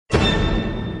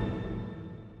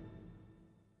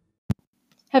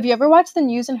Have you ever watched the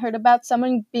news and heard about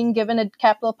someone being given a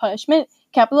capital punishment?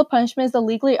 Capital punishment is the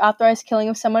legally authorized killing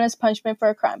of someone as punishment for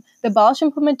a crime. The abolished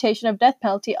implementation of death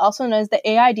penalty, also known as the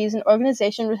AID, is an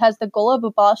organization which has the goal of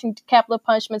abolishing capital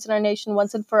punishments in our nation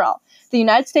once and for all. The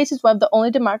United States is one of the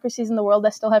only democracies in the world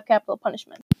that still have capital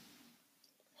punishment.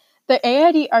 The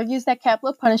AID argues that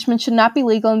capital punishment should not be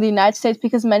legal in the United States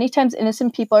because many times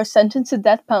innocent people are sentenced to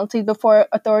death penalty before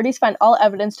authorities find all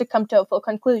evidence to come to a full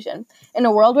conclusion. In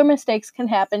a world where mistakes can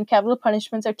happen, capital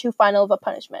punishments are too final of a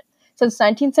punishment. Since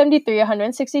 1973,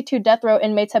 162 death row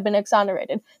inmates have been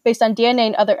exonerated, based on DNA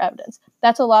and other evidence.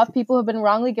 That's a lot of people who have been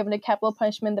wrongly given a capital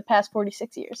punishment in the past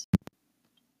 46 years.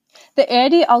 The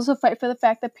AID also fight for the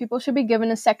fact that people should be given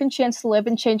a second chance to live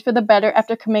and change for the better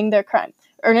after committing their crime.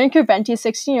 Ernan Kurventi, a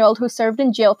 16-year-old who served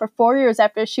in jail for 4 years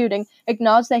after a shooting,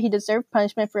 acknowledged that he deserved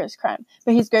punishment for his crime,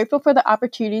 but he's grateful for the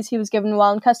opportunities he was given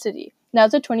while in custody. Now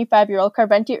as a 25-year-old,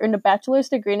 Kurventi earned a bachelor's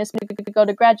degree and is going to go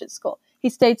to graduate school. He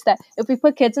states that if we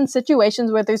put kids in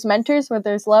situations where there's mentors, where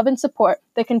there's love and support,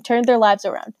 they can turn their lives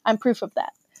around. I'm proof of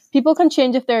that. People can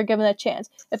change if they're given a chance.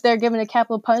 If they're given a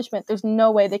capital punishment, there's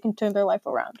no way they can turn their life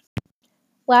around.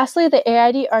 Lastly, the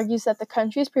AID argues that the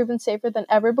country has proven safer than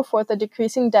ever before with the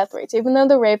decreasing death rates, even though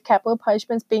the rate of capital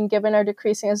punishments being given are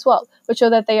decreasing as well, which show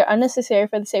that they are unnecessary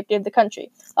for the safety of the country.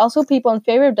 Also, people in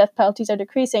favor of death penalties are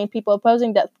decreasing, and people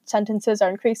opposing death sentences are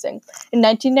increasing. In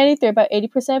 1993, about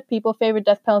 80% of people favored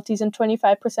death penalties and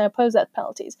 25% opposed death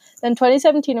penalties. Then in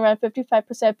 2017, around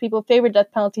 55% of people favored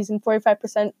death penalties and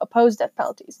 45% opposed death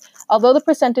penalties. Although the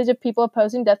percentage of people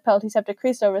opposing death penalties have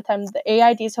decreased over time, the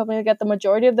AID is hoping to get the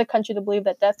majority of the country to believe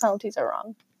that death penalties are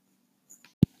wrong.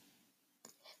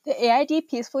 The AID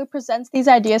peacefully presents these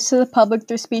ideas to the public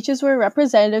through speeches where a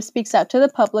representative speaks out to the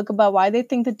public about why they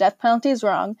think the death penalty is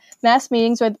wrong, mass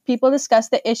meetings where people discuss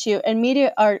the issue, and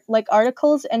media art like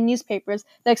articles and newspapers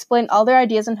that explain all their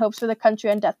ideas and hopes for the country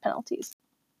on death penalties.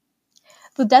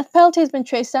 The death penalty has been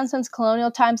traced down since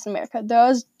colonial times in America, though it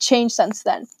has changed since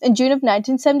then. In June of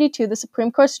 1972, the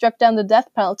Supreme Court struck down the death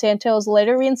penalty until it was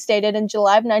later reinstated in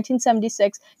July of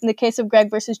 1976 in the case of Gregg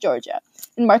v. Georgia.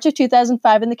 In March of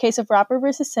 2005, in the case of Roper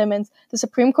v. Simmons, the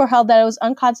Supreme Court held that it was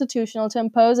unconstitutional to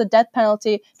impose a death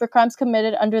penalty for crimes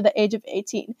committed under the age of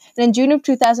 18. And in June of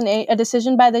 2008, a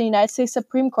decision by the United States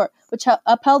Supreme Court, which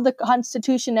upheld the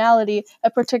constitutionality of a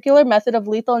particular method of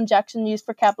lethal injection used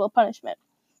for capital punishment.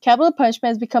 Capital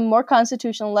punishment has become more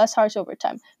constitutional and less harsh over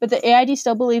time, but the AID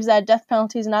still believes that a death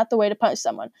penalty is not the way to punish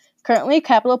someone. Currently,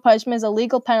 capital punishment is a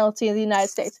legal penalty in the United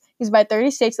States, used by 30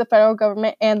 states, the federal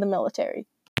government, and the military.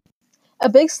 A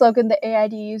big slogan the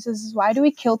AID uses is, "Why do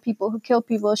we kill people who kill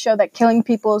people?" to show that killing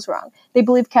people is wrong. They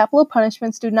believe capital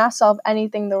punishments do not solve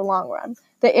anything in the long run.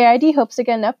 The AID hopes to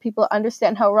get enough people to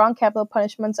understand how wrong capital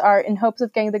punishments are in hopes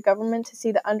of getting the government to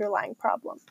see the underlying problem.